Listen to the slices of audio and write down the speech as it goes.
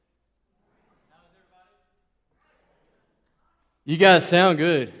You guys sound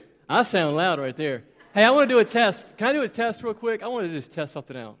good. I sound loud right there. Hey, I want to do a test. Can I do a test real quick? I want to just test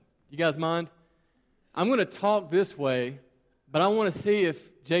something out. You guys mind? I'm going to talk this way, but I want to see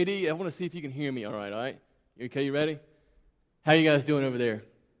if, JD, I want to see if you can hear me all right? You okay, you ready? How you guys doing over there?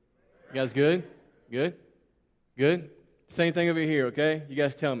 You guys good? Good? Good? Same thing over here, okay? You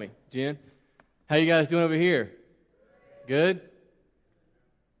guys tell me. Jen, how you guys doing over here? Good?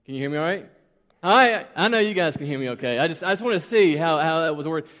 Can you hear me all right? I know you guys can hear me okay. I just want to see how that was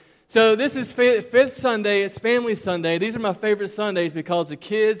working. So this is fifth Sunday. It's Family Sunday. These are my favorite Sundays because the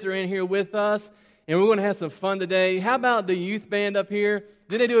kids are in here with us, and we're going to have some fun today. How about the youth band up here?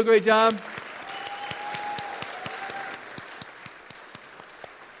 Did they do a great job?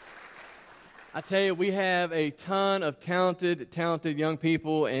 I tell you, we have a ton of talented young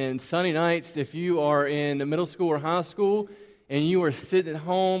people, and Sunday nights, if you are in the middle school or high school, and you are sitting at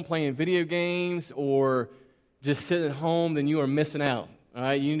home playing video games or just sitting at home, then you are missing out. All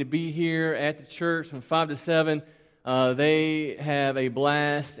right, you need to be here at the church from 5 to 7. They have a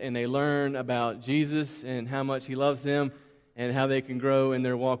blast, and they learn about Jesus and how much He loves them and how they can grow in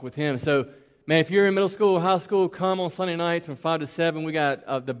their walk with Him. So, man, if you're in middle school or high school, come on Sunday nights from 5 to 7. We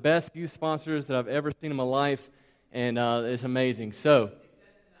got the best youth sponsors that I've ever seen in my life, and it's amazing. So,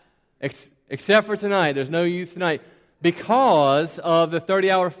 except for tonight, there's no youth tonight, because of the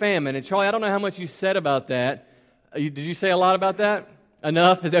 30-hour famine. And Charlie, I don't know how much you said about that. Did you say a lot about that?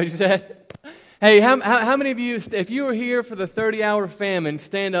 Enough? Is that what you said? Hey, how many of you, if you were here for the 30-hour famine,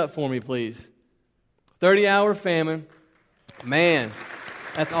 stand up for me, please. 30-hour famine. Man,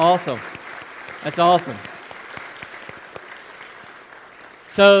 that's awesome. That's awesome.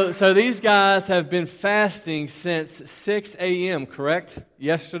 So these guys have been fasting since 6 a.m., correct?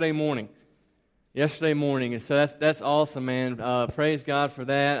 Yesterday morning, and so that's awesome, man. Praise God for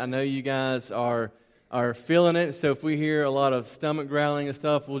that. I know you guys are feeling it, so if we hear a lot of stomach growling and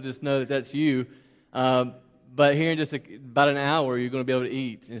stuff, we'll just know that that's you. But here in just about an hour, you're going to be able to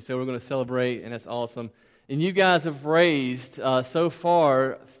eat, and so we're going to celebrate, and that's awesome. And you guys have raised, so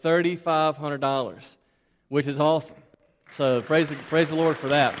far, $3,500, which is awesome. So praise the Lord for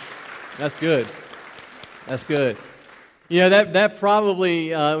that. That's good. That's good. You know, that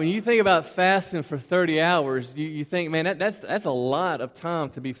probably, when you think about fasting for 30 hours, you think, man, that's a lot of time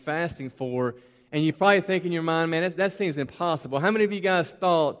to be fasting for, and you probably think in your mind, man, that seems impossible. How many of you guys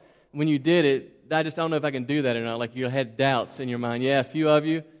thought when you did it, I don't know if I can do that or not, like you had doubts in your mind? Yeah, a few of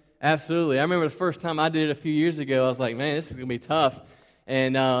you? Absolutely. I remember the first time I did it a few years ago, I was like, man, this is going to be tough,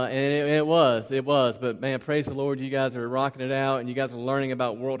 and it was. But, man, praise the Lord, you guys are rocking it out, and you guys are learning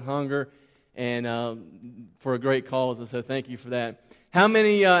about world hunger, and for a great cause, and so thank you for that. How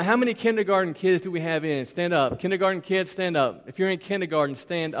many kindergarten kids do we have in? Stand up. Kindergarten kids, stand up. If you're in kindergarten,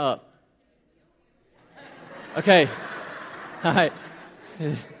 stand up. Okay. All right.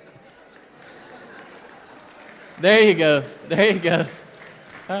 There you go.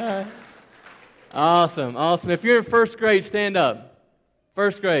 Awesome. If you're in first grade, stand up.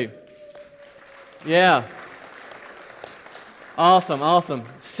 First grade. Yeah. Awesome.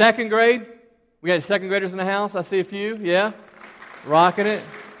 Second grade. We got second graders in the house. I see a few. Yeah. Rocking it.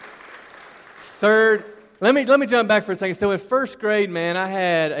 Third. Let me jump back for a second. So in first grade, man, I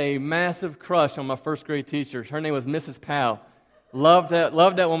had a massive crush on my first grade teacher. Her name was Mrs. Powell. Loved that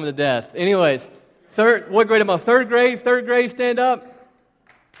woman to death. Anyways, what grade am I? Third grade, stand up.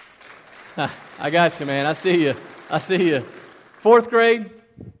 I got you, man. I see you. Fourth grade?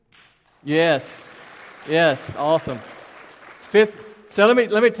 Yes, awesome. Fifth. So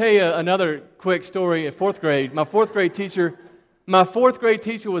let me tell you another quick story. In fourth grade, my fourth grade teacher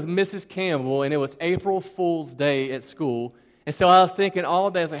was Mrs. Campbell, and it was April Fool's Day at school. And so I was thinking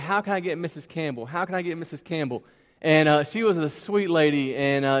all day, I was like, how can I get Mrs. Campbell? And she was a sweet lady,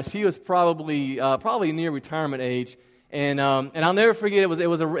 and she was probably near retirement age. And I'll never forget,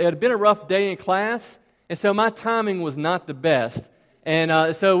 it had been a rough day in class, and so my timing was not the best.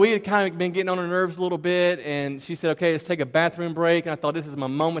 And so we had kind of been getting on her nerves a little bit, and she said, okay, let's take a bathroom break. And I thought, this is my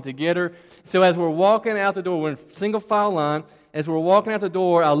moment to get her. So as we're walking out the door, we're in single file line. As we're walking out the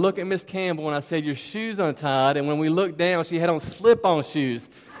door, I look at Miss Campbell, and I said, your shoes untied. And when we looked down, she had on slip-on shoes.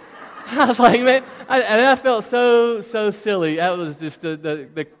 I was like, man, I felt so silly. That was just I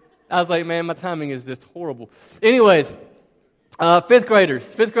was like, man, my timing is just horrible. Anyways, fifth graders.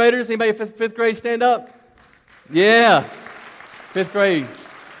 Anybody fifth grade stand up? Yeah. Fifth grade.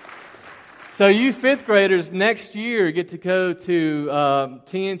 So you fifth graders next year get to go to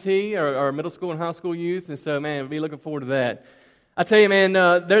TNT, or middle school and high school youth, and so, man, we'll be looking forward to that. I tell you, man,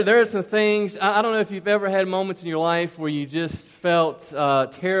 there are some things. I don't know if you've ever had moments in your life where you just felt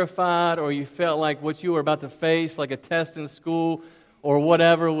terrified, or you felt like what you were about to face, like a test in school or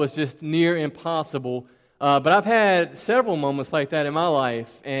whatever, was just near impossible. But I've had several moments like that in my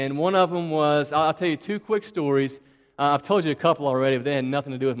life, and one of them was, I'll tell you two quick stories. I've told you a couple already, but they had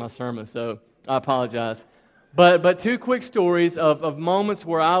nothing to do with my sermon, so I apologize. But two quick stories of moments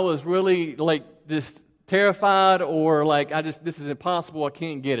where I was really like just terrified, or like this is impossible, I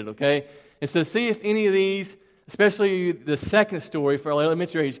can't get it, okay? And so see if any of these, especially the second story for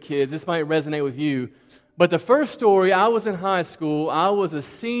elementary age kids, this might resonate with you. But the first story, I was in high school, I was a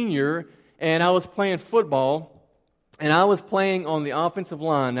senior, and I was playing football, and I was playing on the offensive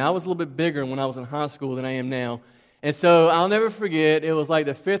line. Now, I was a little bit bigger when I was in high school than I am now. And so I'll never forget, it was like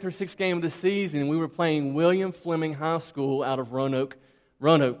the 5th or 6th game of the season. We were playing William Fleming High School out of Roanoke,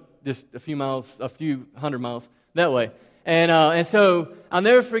 just a few hundred miles that way. And so I'll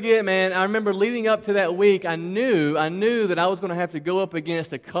never forget, man, I remember leading up to that week, I knew that I was going to have to go up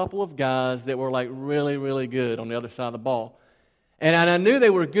against a couple of guys that were like really, really good on the other side of the ball. And I knew they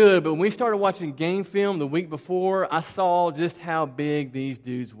were good, but when we started watching game film the week before, I saw just how big these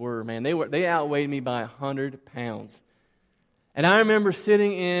dudes were, man. They outweighed me by 100 pounds. And I remember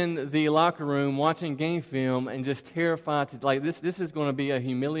sitting in the locker room watching game film and just terrified to, like, this is going to be a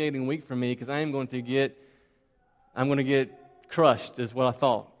humiliating week for me, because I'm going to get crushed, is what I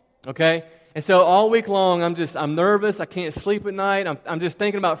thought. Okay? And so all week long, I'm nervous. I can't sleep at night. I'm just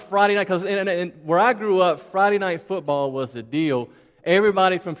thinking about Friday night, because where I grew up, Friday night football was the deal.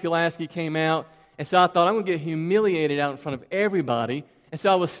 Everybody from Pulaski came out, and so I thought, I'm going to get humiliated out in front of everybody. And so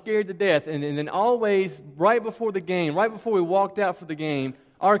I was scared to death. And then always, right before the game, right before we walked out for the game,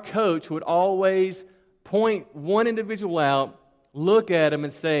 our coach would always point one individual out, look at him,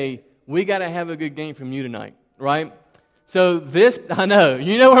 and say, we got to have a good game from you tonight, right? So I know,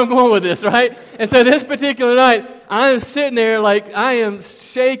 you know where I'm going with this, right? And so this particular night, I am sitting there like I am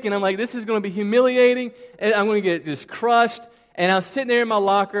shaking. I'm like, this is going to be humiliating, and I'm going to get just crushed. And I'm sitting there in my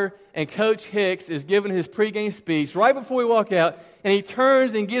locker, and Coach Hicks is giving his pregame speech right before we walk out, and he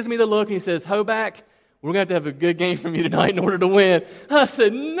turns and gives me the look, and he says, Hoback, we're going to have a good game from you tonight in order to win. I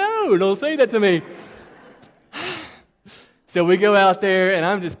said, no, don't say that to me. So we go out there, and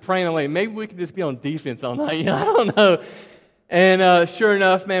I'm just praying, I'm like, maybe we can just be on defense all night. I don't know. And sure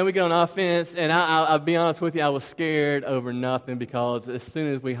enough, man, we get on offense, and I'll be honest with you, I was scared over nothing, because as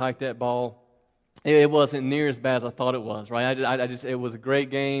soon as we hiked that ball, it wasn't near as bad as I thought it was, right? It was a great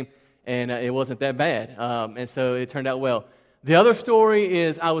game, and it wasn't that bad. And so it turned out well. The other story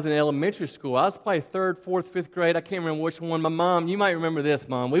is I was in elementary school. I was probably 3rd, 4th, 5th grade. I can't remember which one. My mom, you might remember this,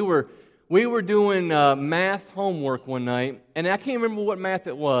 Mom. We were doing math homework one night, and I can't remember what math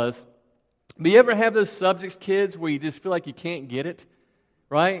it was. But you ever have those subjects, kids, where you just feel like you can't get it,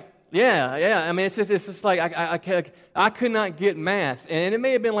 right? Yeah. I mean, it's just like I could not get math, and it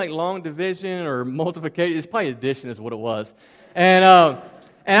may have been like long division or multiplication. It's probably addition is what it was, and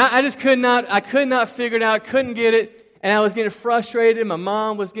I just could not figure it out. Couldn't get it. And I was getting frustrated. My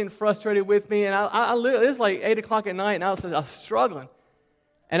mom was getting frustrated with me. And it was like 8 o'clock at night, and I was struggling.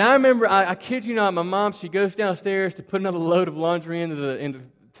 And I remember, I kid you not, my mom, she goes downstairs to put another load of laundry into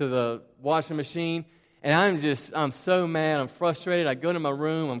the washing machine. And I'm so mad. I'm frustrated. I go into my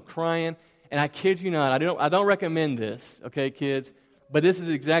room. I'm crying. And I kid you not, I don't recommend this, okay, kids? But this is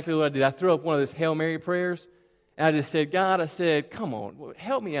exactly what I did. I threw up one of those Hail Mary prayers. And I just said, God, come on,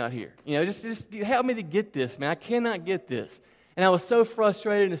 help me out here. You know, just help me to get this, man. I cannot get this. And I was so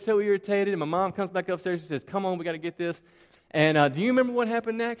frustrated and so irritated. And my mom comes back upstairs. She says, come on, we got to get this. And do you remember what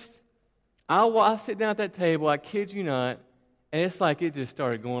happened next? I sit down at that table, I kid you not, and it's like it just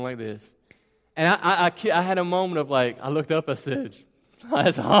started going like this. And I had a moment of like, I looked up, I said,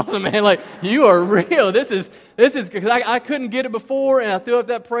 that's awesome, man. Like, you are real. This is because I couldn't get it before, and I threw up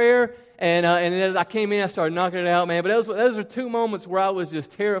that prayer. And as I came in, I started knocking it out, man. But those were two moments where I was just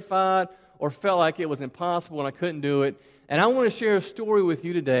terrified or felt like it was impossible and I couldn't do it. And I want to share a story with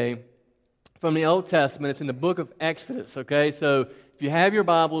you today from the Old Testament. It's in the book of Exodus, okay? So if you have your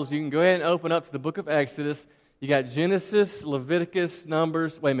Bibles, you can go ahead and open up to the book of Exodus. You got Genesis, Leviticus,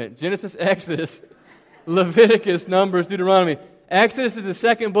 Numbers. Wait a minute. Genesis, Exodus, Leviticus, Numbers, Deuteronomy. Exodus is the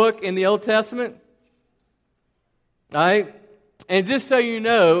second book in the Old Testament. All right? And just so you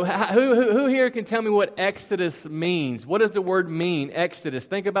know, who here can tell me what Exodus means? What does the word mean, Exodus?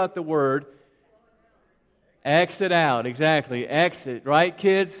 Think about the word. Exit out, exactly. Exit, right,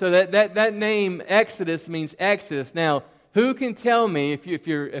 kids? So that name, Exodus, means Exodus. Now, who can tell me, if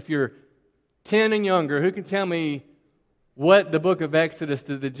you're 10 and younger, who can tell me what the book of Exodus,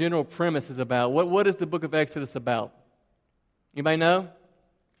 the general premise is about? What is the book of Exodus about? Anybody know?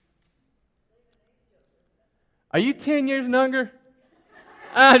 Are you 10 years younger?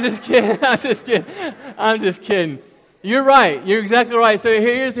 I'm just kidding. I'm just kidding. You're right. You're exactly right. So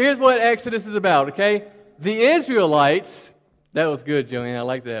here's what Exodus is about, okay? The Israelites, that was good, Joanne. I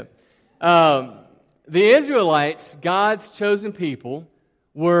like that. The Israelites, God's chosen people,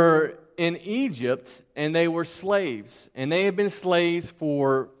 were in Egypt, and they were slaves. And they had been slaves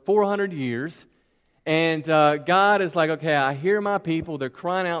for 400 years. And God is like, okay, I hear my people. They're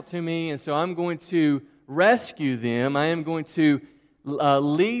crying out to me, and so I'm going to rescue them. I am going to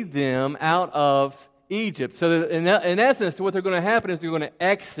lead them out of Egypt. So in essence, what they're going to happen is they're going to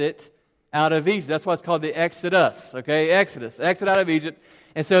exit out of Egypt. That's why it's called the Exodus, okay? Exodus, exit out of Egypt.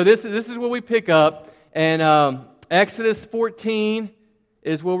 And so this is where we pick up. And Exodus 14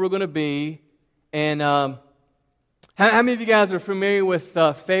 is where we're going to be. And how many of you guys are familiar with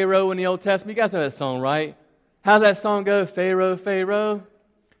Pharaoh in the Old Testament? You guys know that song, right? How's that song go? Pharaoh, Pharaoh,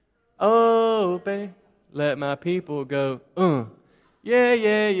 obey, let my people go. Yeah,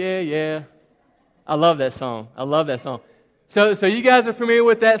 yeah, yeah, yeah. I love that song. So you guys are familiar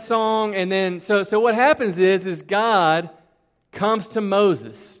with that song, and then so what happens is God comes to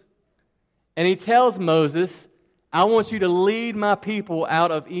Moses, and he tells Moses, I want you to lead my people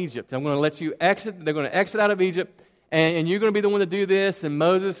out of Egypt. I'm going to let you exit. They're going to exit out of Egypt, and you're going to be the one to do this. And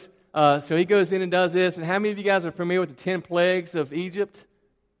Moses, so he goes in and does this. And how many of you guys are familiar with the 10 plagues of Egypt?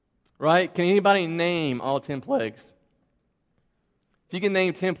 Right? Can anybody name all 10 plagues? If you can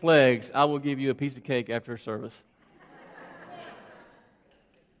name 10 plagues, I will give you a piece of cake after service.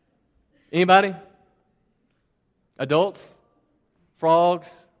 Anybody? Adults? Frogs?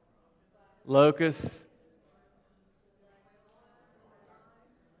 Locusts?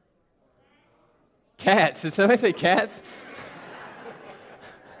 Cats. Did somebody say cats?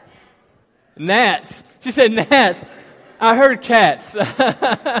 Gnats. She said gnats. I heard cats.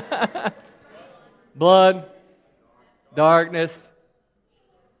 Blood. Darkness.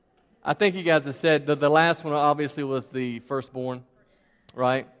 I think you guys have said the last one obviously was the firstborn,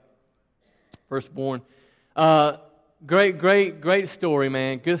 right? Firstborn. Great story,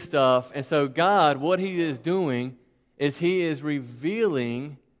 man. Good stuff. And so God, what he is doing is he is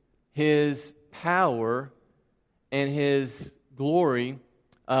revealing his power and his glory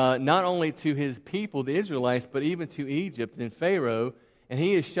not only to his people, the Israelites, but even to Egypt and Pharaoh. And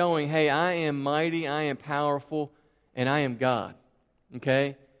he is showing, hey, I am mighty, I am powerful, and I am God.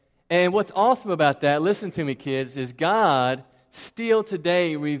 Okay? And what's awesome about that, listen to me, kids, is God still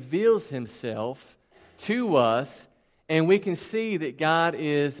today reveals himself to us, and we can see that God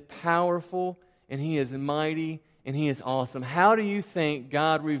is powerful, and he is mighty, and he is awesome. How do you think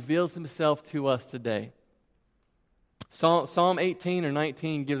God reveals himself to us today? Psalm 18 or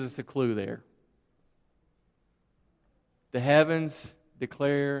 19 gives us a clue there. The heavens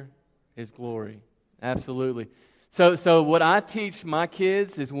declare his glory. Absolutely. So what I teach my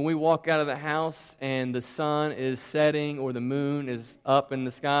kids is when we walk out of the house and the sun is setting or the moon is up in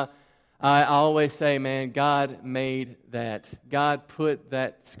the sky, I always say, man, God made that. God put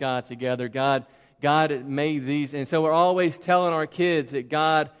that sky together. God made these. And so we're always telling our kids that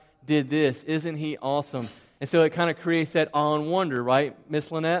God did this. Isn't he awesome? And so it kind of creates that awe and wonder, right,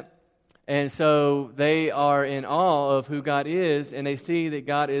 Miss Lynette? And so they are in awe of who God is, and they see that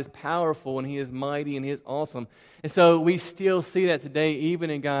God is powerful, and he is mighty, and he is awesome. And so we still see that today, even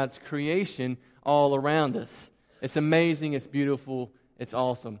in God's creation all around us. It's amazing, it's beautiful, it's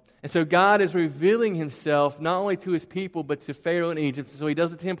awesome. And so God is revealing himself not only to his people, but to Pharaoh in Egypt. So he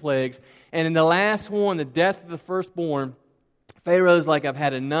does the 10 plagues. And in the last one, the death of the firstborn, Pharaoh's like, I've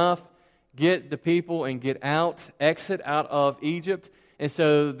had enough. Get the people and get out, exit out of Egypt. And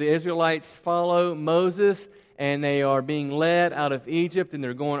so the Israelites follow Moses, and they are being led out of Egypt, and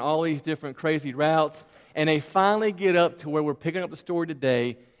they're going all these different crazy routes. And they finally get up to where we're picking up the story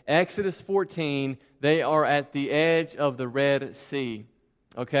today, Exodus 14. They are at the edge of the Red Sea,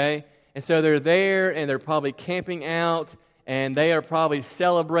 okay? And so they're there, and they're probably camping out, and they are probably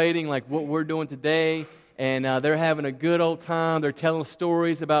celebrating like what we're doing today. And they're having a good old time. They're telling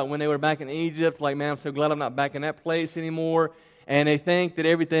stories about when they were back in Egypt, like, man, I'm so glad I'm not back in that place anymore. And they think that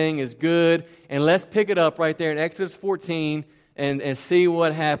everything is good. And let's pick it up right there in Exodus 14 and see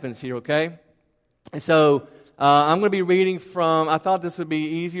what happens here, okay? And so I'm going to be reading from, I thought this would be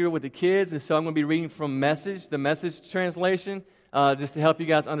easier with the kids, and so I'm going to be reading from the Message translation, just to help you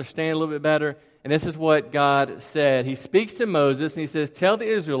guys understand a little bit better. And this is what God said. He speaks to Moses, and he says, tell the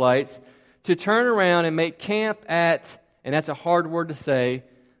Israelites to turn around and make camp at, and that's a hard word to say,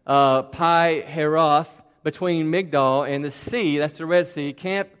 Pi Haroth, between Migdal and the sea, that's the Red Sea,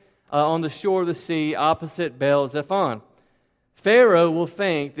 camp on the shore of the sea opposite Baal Zephon. Pharaoh will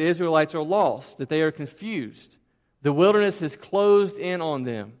think the Israelites are lost, that they are confused. The wilderness has closed in on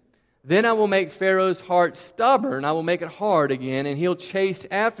them. Then I will make Pharaoh's heart stubborn. I will make it hard again, and he'll chase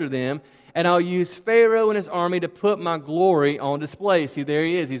after them. And I'll use Pharaoh and his army to put my glory on display. See, there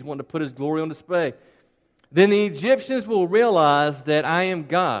he is. He's wanting to put his glory on display. Then the Egyptians will realize that I am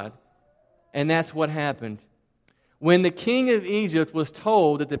God. And that's what happened. When the king of Egypt was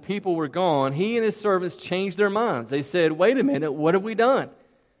told that the people were gone, he and his servants changed their minds. They said, wait a minute, what have we done?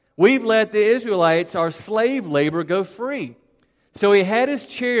 We've let the Israelites, our slave labor, go free. So he had his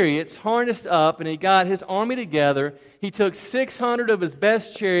chariots harnessed up, and he got his army together. He took 600 of his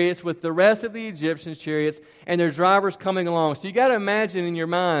best chariots with the rest of the Egyptians' chariots and their drivers coming along. So you got to imagine in your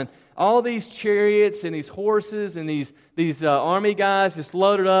mind all these chariots and these horses and these army guys just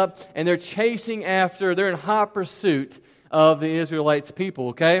loaded up, and they're chasing after, they're in hot pursuit of the Israelites' people,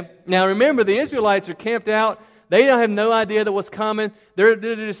 okay? Now remember, the Israelites are camped out. They don't have no idea that what's coming. They're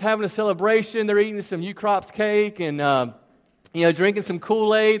just having a celebration. They're eating some Ukrop's cake and drinking some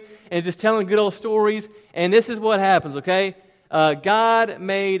Kool-Aid and just telling good old stories. And this is what happens, okay? God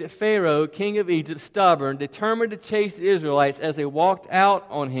made Pharaoh, king of Egypt, stubborn, determined to chase the Israelites as they walked out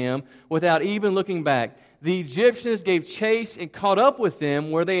on him without even looking back. The Egyptians gave chase and caught up with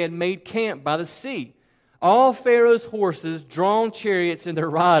them where they had made camp by the sea. All Pharaoh's horses, drawn chariots, and their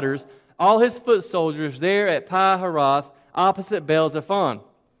riders, all his foot soldiers there at Pi-hahiroth, opposite Baal-zephon.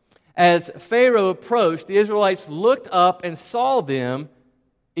 As Pharaoh approached, the Israelites looked up and saw them,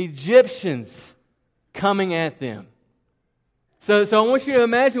 Egyptians, coming at them. So I want you to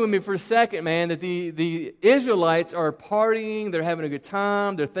imagine with me for a second, man, that the Israelites are partying, they're having a good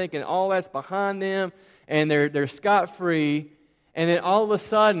time, they're thinking all that's behind them, and they're scot-free. And then all of a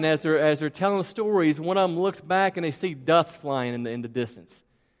sudden, as they're telling stories, one of them looks back and they see dust flying in the distance.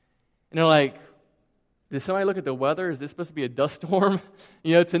 And they're like, did somebody look at the weather? Is this supposed to be a dust storm,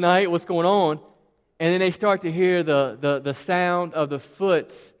 tonight? What's going on? And then they start to hear the sound of the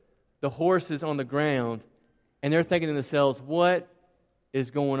foots, the horses on the ground, and they're thinking to themselves, what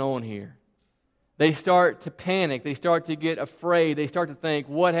is going on here? They start to panic. They start to get afraid. They start to think,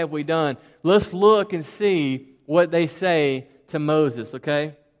 what have we done? Let's look and see what they say to Moses,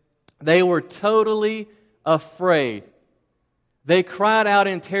 okay? They were totally afraid. They cried out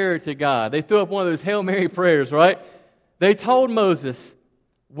in terror to God. They threw up one of those Hail Mary prayers, right? They told Moses,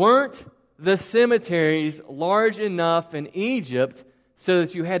 weren't the cemeteries large enough in Egypt so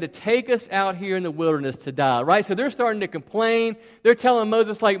that you had to take us out here in the wilderness to die, right? So they're starting to complain. They're telling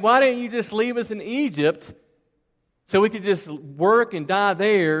Moses, like, why didn't you just leave us in Egypt so we could just work and die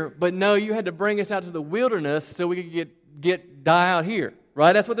there? But no, you had to bring us out to the wilderness so we could die out here,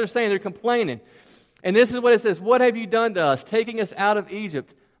 right? That's what they're saying. They're complaining. And this is what it says, what have you done to us, taking us out of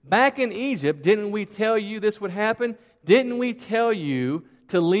Egypt? Back in Egypt, didn't we tell you this would happen? Didn't we tell you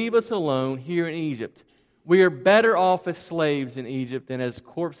to leave us alone here in Egypt? We are better off as slaves in Egypt than as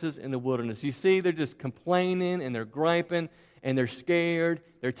corpses in the wilderness. You see, they're just complaining and they're griping and they're scared.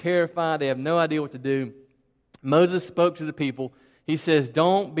 They're terrified. They have no idea what to do. Moses spoke to the people. He says,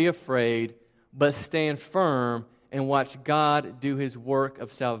 don't be afraid, but stand firm and watch God do his work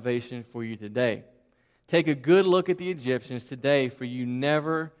of salvation for you today. Take a good look at the Egyptians today, for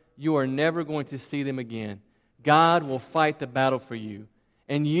you are never going to see them again. God will fight the battle for you.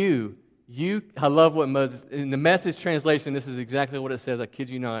 And I love what Moses, in the Message translation, this is exactly what it says. I kid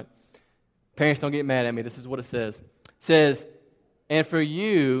you not. Parents, don't get mad at me. This is what it says. It says, and for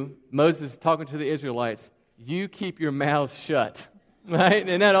you, Moses is talking to the Israelites, you keep your mouths shut. Right?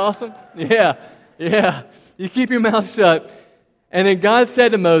 Isn't that awesome? Yeah. You keep your mouth shut. And then God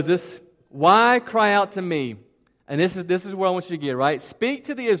said to Moses, why cry out to me? And this is where I want you to get, right? Speak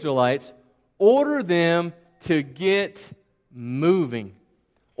to the Israelites, order them to get moving.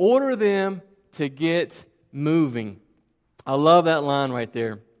 Order them to get moving. I love that line right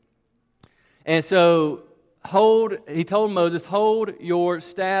there. And so he told Moses, hold your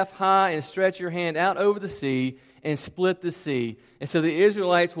staff high and stretch your hand out over the sea and split the sea. And so the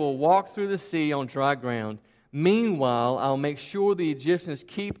Israelites will walk through the sea on dry ground. Meanwhile, I'll make sure the Egyptians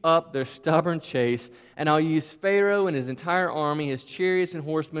keep up their stubborn chase, and I'll use Pharaoh and his entire army, his chariots and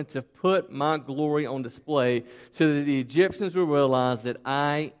horsemen, to put my glory on display so that the Egyptians will realize that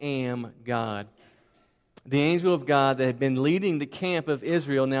I am God. The angel of God that had been leading the camp of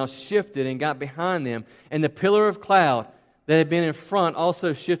Israel now shifted and got behind them, and the pillar of cloud that had been in front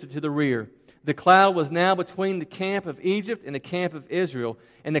also shifted to the rear. The cloud was now between the camp of Egypt and the camp of Israel,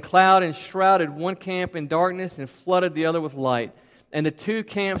 and the cloud enshrouded one camp in darkness and flooded the other with light. And the two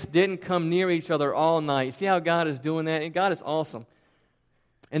camps didn't come near each other all night. See how God is doing that? And God is awesome.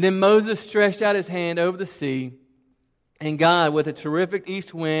 And then Moses stretched out his hand over the sea, And God, with a terrific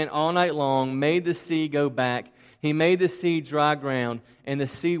east wind all night long, made the sea go back. He made the sea dry ground, and the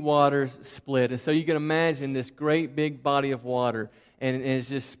sea waters split. And so you can imagine this great big body of water, and it's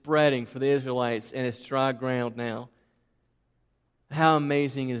just spreading for the Israelites, and it's dry ground now. How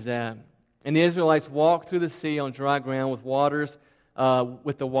amazing is that? And the Israelites walked through the sea on dry ground with the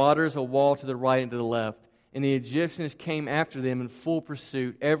waters a wall to the right and to the left. And the Egyptians came after them in full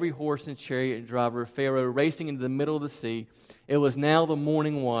pursuit, every horse and chariot and driver of Pharaoh racing into the middle of the sea. It was now the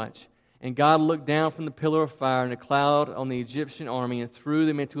morning watch. And God looked down from the pillar of fire and a cloud on the Egyptian army and threw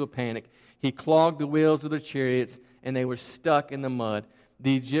them into a panic. He clogged the wheels of their chariots, and they were stuck in the mud.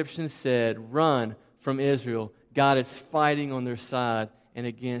 The Egyptians said, "Run from Israel. God is fighting on their side and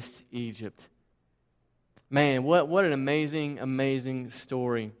against Egypt." Man, what an amazing, amazing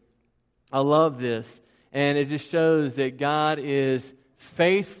story. I love this. And it just shows that God is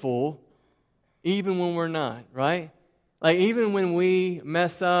faithful even when we're not, right? Like even when we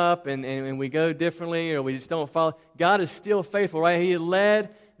mess up and we go differently or we just don't follow, God is still faithful, right? He had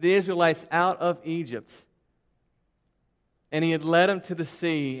led the Israelites out of Egypt. And He had led them to the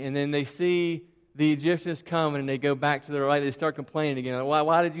sea. And then they see the Egyptians coming and they go back to their right. They start complaining again. Like,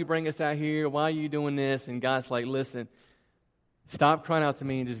 why did you bring us out here? Why are you doing this? And God's like, listen, stop crying out to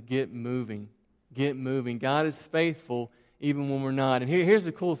me and just get moving. Get moving. God is faithful even when we're not. And here's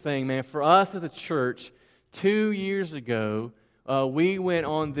the cool thing, man. For us as a church, 2 years ago, we went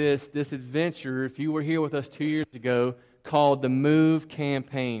on this adventure, if you were here with us 2 years ago, called the Move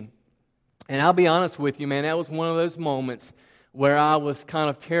Campaign. And I'll be honest with you, man, that was one of those moments where I was kind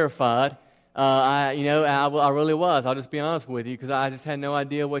of terrified. I really was. I'll just be honest with you because I just had no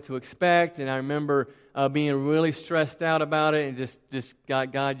idea what to expect. And I remember being really stressed out about it and just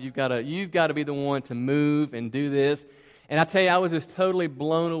God, you've got to be the one to move and do this. And I tell you, I was just totally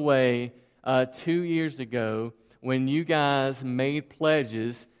blown away 2 years ago when you guys made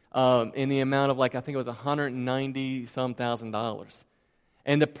pledges in the amount of I think it was $190,000.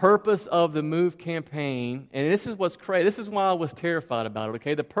 And the purpose of the Move campaign, and this is what's crazy, this is why I was terrified about it,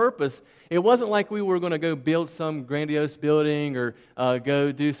 okay? The purpose, it wasn't like we were going to go build some grandiose building or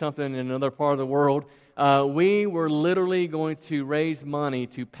go do something in another part of the world. We were literally going to raise money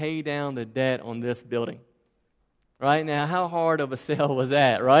to pay down the debt on this building. Right? Now, how hard of a sell was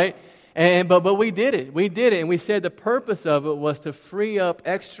that, right? But we did it. We did it, and we said the purpose of it was to free up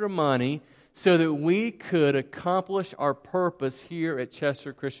extra money so that we could accomplish our purpose here at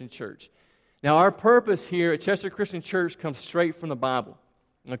Chester Christian Church. Now, our purpose here at Chester Christian Church comes straight from the Bible,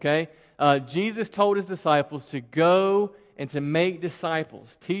 okay? Jesus told His disciples to go and to make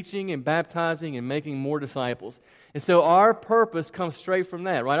disciples, teaching and baptizing and making more disciples. And so our purpose comes straight from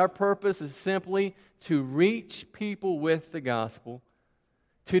that, right? Our purpose is simply to reach people with the gospel,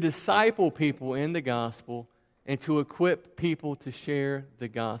 to disciple people in the gospel, and to equip people to share the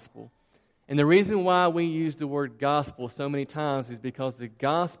gospel. And the reason why we use the word gospel so many times is because the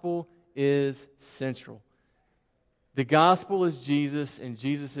gospel is central. The gospel is Jesus, and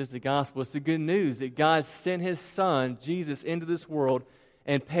Jesus is the gospel. It's the good news that God sent His Son, Jesus, into this world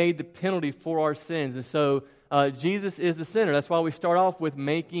and paid the penalty for our sins. And so Jesus is the center. That's why we start off with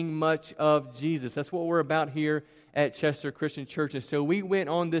making much of Jesus. That's what we're about here at Chester Christian Church. And so we went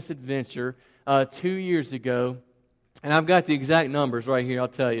on this adventure 2 years ago, and I've got the exact numbers right here, I'll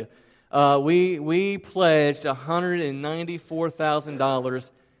tell you. We pledged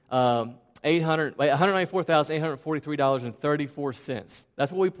 $194,843.34.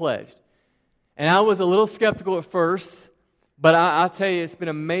 That's what we pledged. And I was a little skeptical at first, but I'll tell you, it's been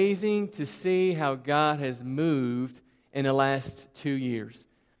amazing to see how God has moved in the last 2 years.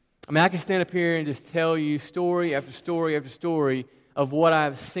 I mean, I can stand up here and just tell you story after story after story of what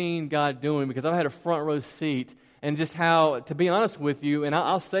I've seen God doing because I've had a front row seat. And just how, to be honest with you, and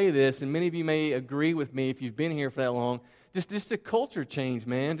I'll say this, and many of you may agree with me if you've been here for that long, just a culture change,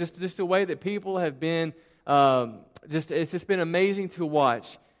 man. Just the way that people have been, it's just been amazing to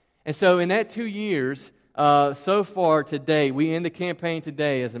watch. And so in that 2 years, so far today, we end the campaign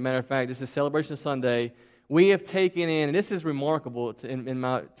today, as a matter of fact, this is Celebration Sunday, we have taken in, and this is remarkable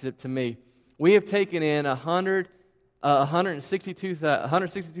to me, we have taken in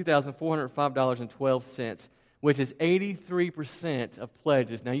 $162,405.12. Which is 83% of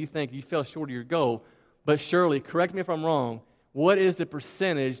pledges. Now you think you fell short of your goal, but surely, correct me if I'm wrong, what is the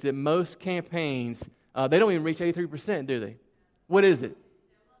percentage that most campaigns, they don't even reach 83%, do they? What is it?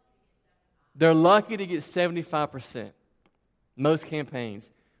 They're lucky to get 75%. Most campaigns.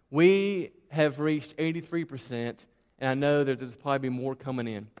 We have reached 83%, and I know that there's probably be more coming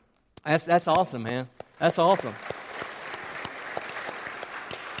in. That's awesome, man. That's awesome.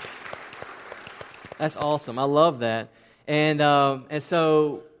 That's awesome. I love that. And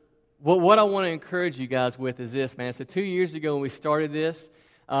so what I want to encourage you guys with is this, man. So 2 years ago when we started this,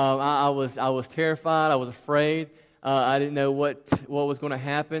 I was terrified. I was afraid. I didn't know what was going to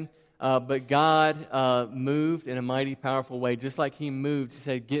happen. But God moved in a mighty, powerful way. Just like He moved, He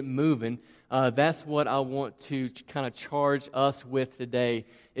said, get moving. That's what I want to kind of charge us with today,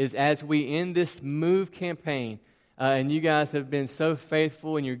 is as we end this Move campaign, and you guys have been so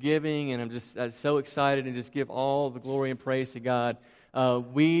faithful in your giving, and I'm just so excited and just give all the glory and praise to God.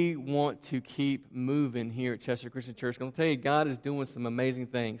 We want to keep moving here at Chester Christian Church. I'm going to tell you, God is doing some amazing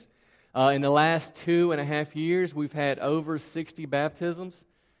things. In the last 2.5 years, we've had over 60 baptisms.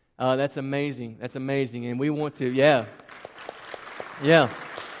 That's amazing. That's amazing. And we want to, yeah.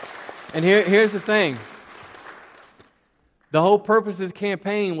 And here's the thing. The whole purpose of the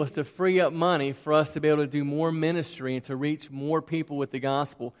campaign was to free up money for us to be able to do more ministry and to reach more people with the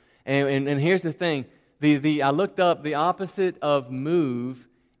gospel. And here's the thing. I looked up, the opposite of move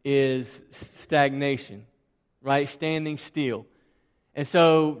is stagnation, right? Standing still. And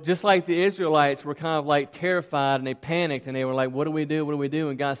so just like the Israelites were kind of like terrified and they panicked and they were like, what do we do? What do we do?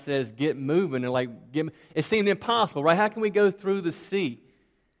 And God says, get moving. And it seemed impossible, right? How can we go through the sea?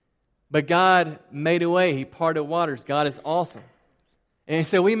 But God made a way. He parted waters. God is awesome. And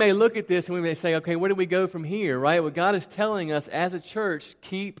so we may look at this and we may say, okay, where do we go from here, right? Well, God is telling us as a church,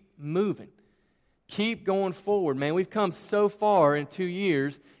 keep moving. Keep going forward, man. We've come so far in 2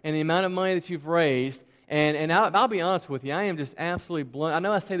 years and the amount of money that you've raised. And I'll be honest with you, I am just absolutely blown. I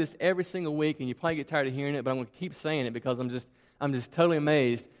know I say this every single week, and you probably get tired of hearing it, but I'm going to keep saying it because I'm just totally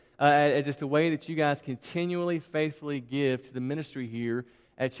amazed at just the way that you guys continually, faithfully give to the ministry here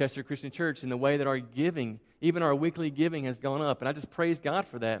at Chester Christian Church, and the way that our giving, even our weekly giving, has gone up. And I just praise God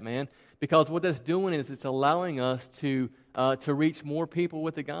for that, man, because what that's doing is it's allowing us to reach more people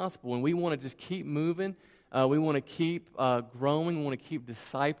with the gospel, and we want to just keep moving. We want to keep growing. We want to keep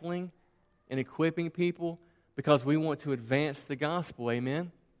discipling and equipping people because we want to advance the gospel.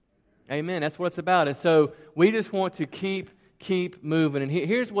 Amen? Amen. That's what it's about. And so we just want to keep moving. And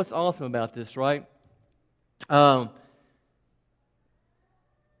here's what's awesome about this, right?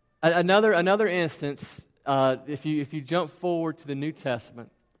 Another instance, if you jump forward to the New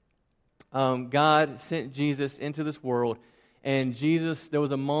Testament, God sent Jesus into this world, and there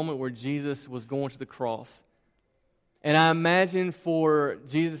was a moment where Jesus was going to the cross. And I imagine for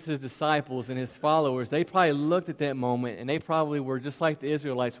Jesus' disciples and His followers, they probably looked at that moment and they probably were just like the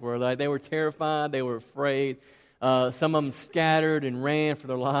Israelites were. Like they were terrified, they were afraid. Some of them scattered and ran for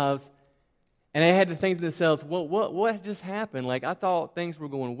their lives. And they had to think to themselves, what just happened? Like I thought things were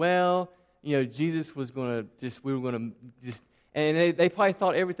going well. You know, Jesus was going to and they probably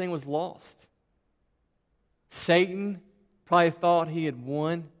thought everything was lost. Satan probably thought he had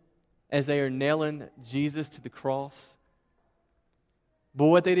won as they are nailing Jesus to the cross. But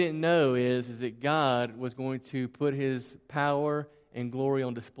what they didn't know is that God was going to put His power and glory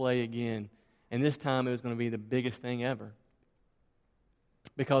on display again. And this time it was going to be the biggest thing ever.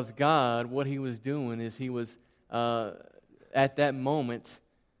 Because God, what He was doing is He was, at that moment,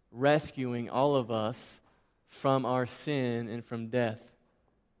 rescuing all of us from our sin and from death.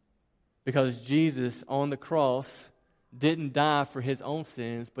 Because Jesus on the cross didn't die for His own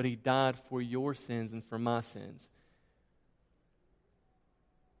sins, but He died for your sins and for my sins.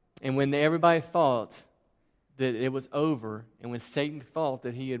 And when everybody thought that it was over, and when Satan thought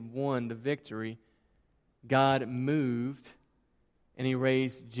that he had won the victory, God moved and He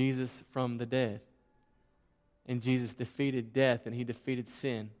raised Jesus from the dead. And Jesus defeated death and He defeated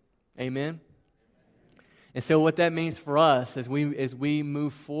sin. Amen? And so what that means for us as we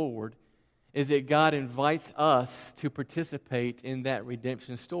move forward is that God invites us to participate in that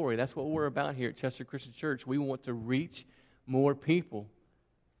redemption story. That's what we're about here at Chester Christian Church. We want to reach more people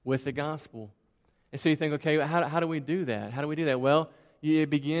with the gospel. And so you think, okay, how do we do that? How do we do that? Well, it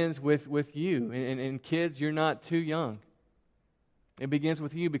begins with you. And kids, you're not too young. It begins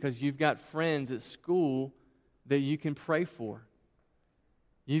with you because you've got friends at school that you can pray for.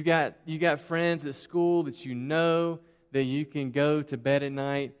 You got friends at school that you know that you can go to bed at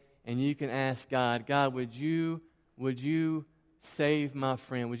night and you can ask God, would you save my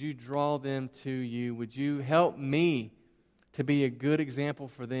friend? Would you draw them to you? Would you help me to be a good example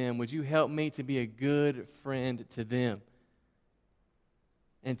for them? Would you help me to be a good friend to them?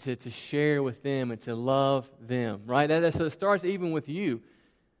 And to share with them and to love them, right? So it starts even with you.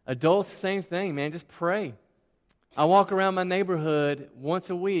 Adults, same thing, man. Just pray. I walk around my neighborhood once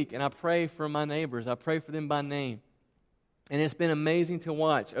a week and I pray for my neighbors. I pray for them by name. And it's been amazing to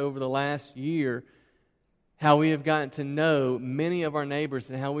watch over the last year how we have gotten to know many of our neighbors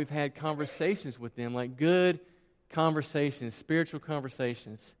and how we've had conversations with them, like good, conversations, spiritual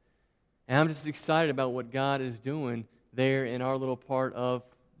conversations. And I'm just excited about what God is doing there in our little part of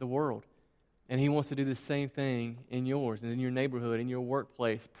the world. And He wants to do the same thing in yours and in your neighborhood, in your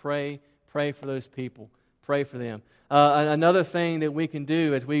workplace. Pray for those people. Pray for them. Another thing that we can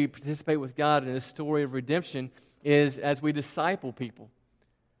do as we participate with God in this story of redemption is as we disciple people.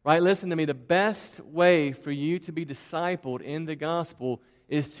 Right? Listen to me. The best way for you to be discipled in the gospel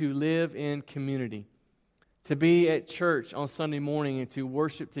is to live in community. To be at church on Sunday morning and to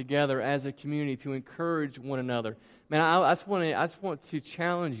worship together as a community, to encourage one another. Man, I just want to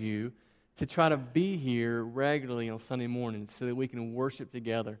challenge you to try to be here regularly on Sunday mornings so that we can worship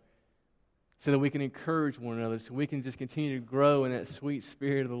together, so that we can encourage one another, so we can just continue to grow in that sweet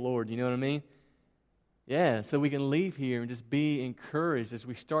spirit of the Lord. You know what I mean? Yeah, so we can leave here and just be encouraged as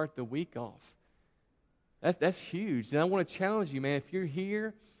we start the week off. That's huge. And I want to challenge you, man, if you're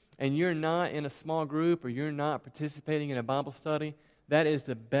here and you're not in a small group or you're not participating in a Bible study, that is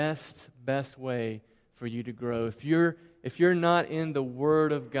the best way for you to grow. If you're not in the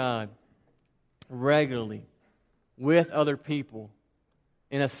Word of God regularly with other people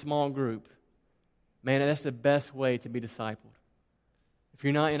in a small group, man, that's the best way to be discipled. If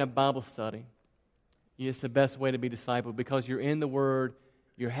you're not in a Bible study, it's the best way to be discipled because you're in the Word,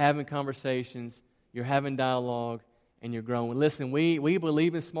 you're having conversations, you're having dialogue, and you're growing. Listen, we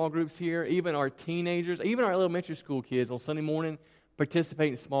believe in small groups here. Even our teenagers, even our elementary school kids on Sunday morning participate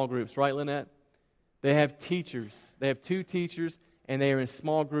in small groups. Right, Lynette? They have teachers. They have 2 teachers, and they are in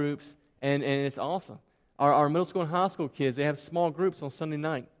small groups, and it's awesome. Our middle school and high school kids, they have small groups on Sunday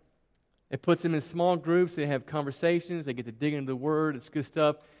night. It puts them in small groups. They have conversations. They get to dig into the Word. It's good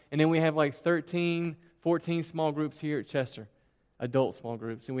stuff. And then we have like 13, 14 small groups here at Chester, adult small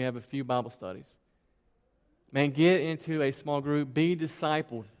groups, and we have a few Bible studies. Man, get into a small group. Be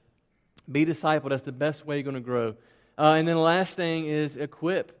discipled. Be discipled. That's the best way you're going to grow. And then the last thing is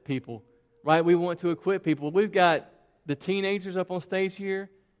equip people, right? We want to equip people. We've got the teenagers up on stage here,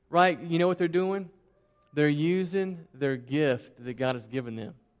 right? You know what they're doing? They're using their gift that God has given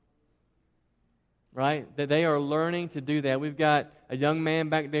them, right? That they are learning to do that. We've got a young man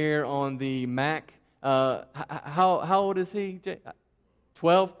back there on the Mac. How old is he?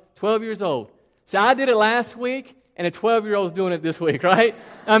 12 years old. See, I did it last week, and a 12-year-old's doing it this week, right?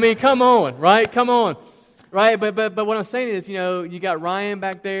 I mean, come on, right? Come on, right? But what I'm saying is, you got Ryan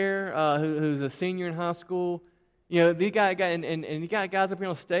back there, who's a senior in high school. And you got guys up here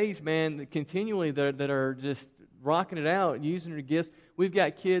on stage, man, continually that are just rocking it out, using their gifts. We've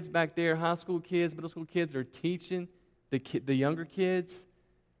got kids back there, high school kids, middle school kids, that are teaching the younger kids.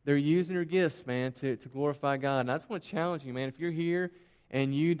 They're using their gifts, man, to glorify God. And I just want to challenge you, man. If you're here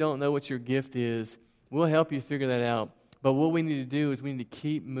and you don't know what your gift is, we'll help you figure that out. But what we need to do is we need to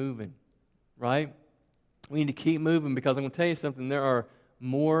keep moving, right? We need to keep moving because I'm going to tell you something. There are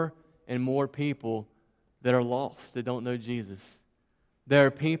more and more people that are lost, that don't know Jesus. There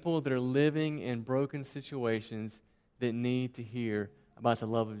are people that are living in broken situations that need to hear about the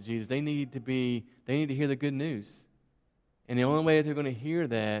love of Jesus. They need to hear the good news. And the only way that they're going to hear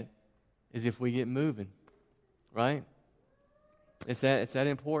that is if we get moving, right? It's that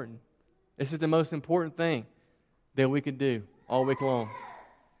important. This is the most important thing that we could do all week long.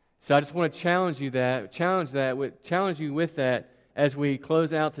 So I just want to challenge you with that as we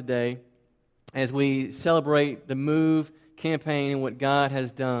close out today, as we celebrate the Move campaign and what God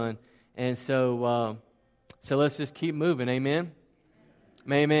has done. And so let's just keep moving. Amen.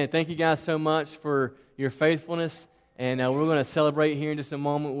 Amen. Thank you guys so much for your faithfulness. And we're going to celebrate here in just a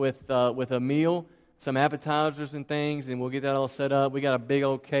moment with a meal, some appetizers and things, and we'll get that all set up. We got a big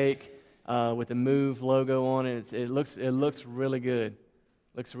old cake with the Move logo on it. It looks really good.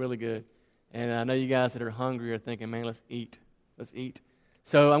 Looks really good. And I know you guys that are hungry are thinking, man, let's eat. Let's eat.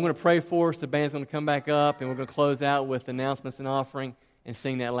 So I'm going to pray for us. The band's going to come back up, and we're going to close out with announcements and offering and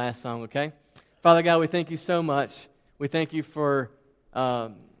sing that last song, okay? Father God, we thank you so much. We thank you for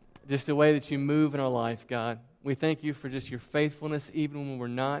just the way that you move in our life, God. We thank you for just your faithfulness even when we're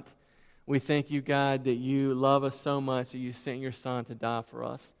not. We thank you, God, that you love us so much that you sent your Son to die for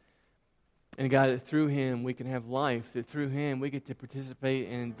us. And God, that through him we can have life, that through him we get to participate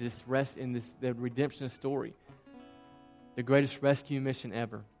and just rest in the redemption story, the greatest rescue mission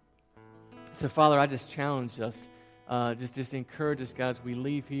ever. So, Father, I just challenge us, just encourage us, God, as we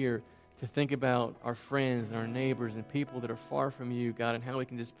leave here to think about our friends and our neighbors and people that are far from you, God, and how we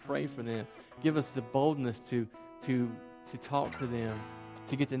can just pray for them. Give us the boldness to talk to them,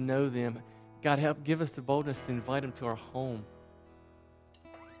 to get to know them. God, give us the boldness to invite them to our home.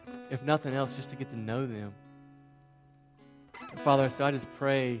 If nothing else, just to get to know them. Father, so I just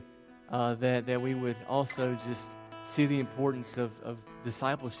pray that we would also just see the importance of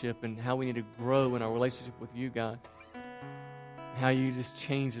discipleship and how we need to grow in our relationship with you, God. How you just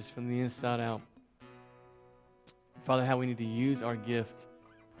change us from the inside out. Father, how we need to use our gift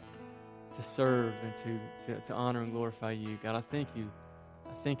to serve and to honor and glorify you. God, I thank you.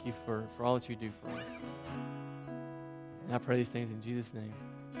 I thank you for all that you do for us. And I pray these things in Jesus' name.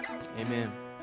 Amen.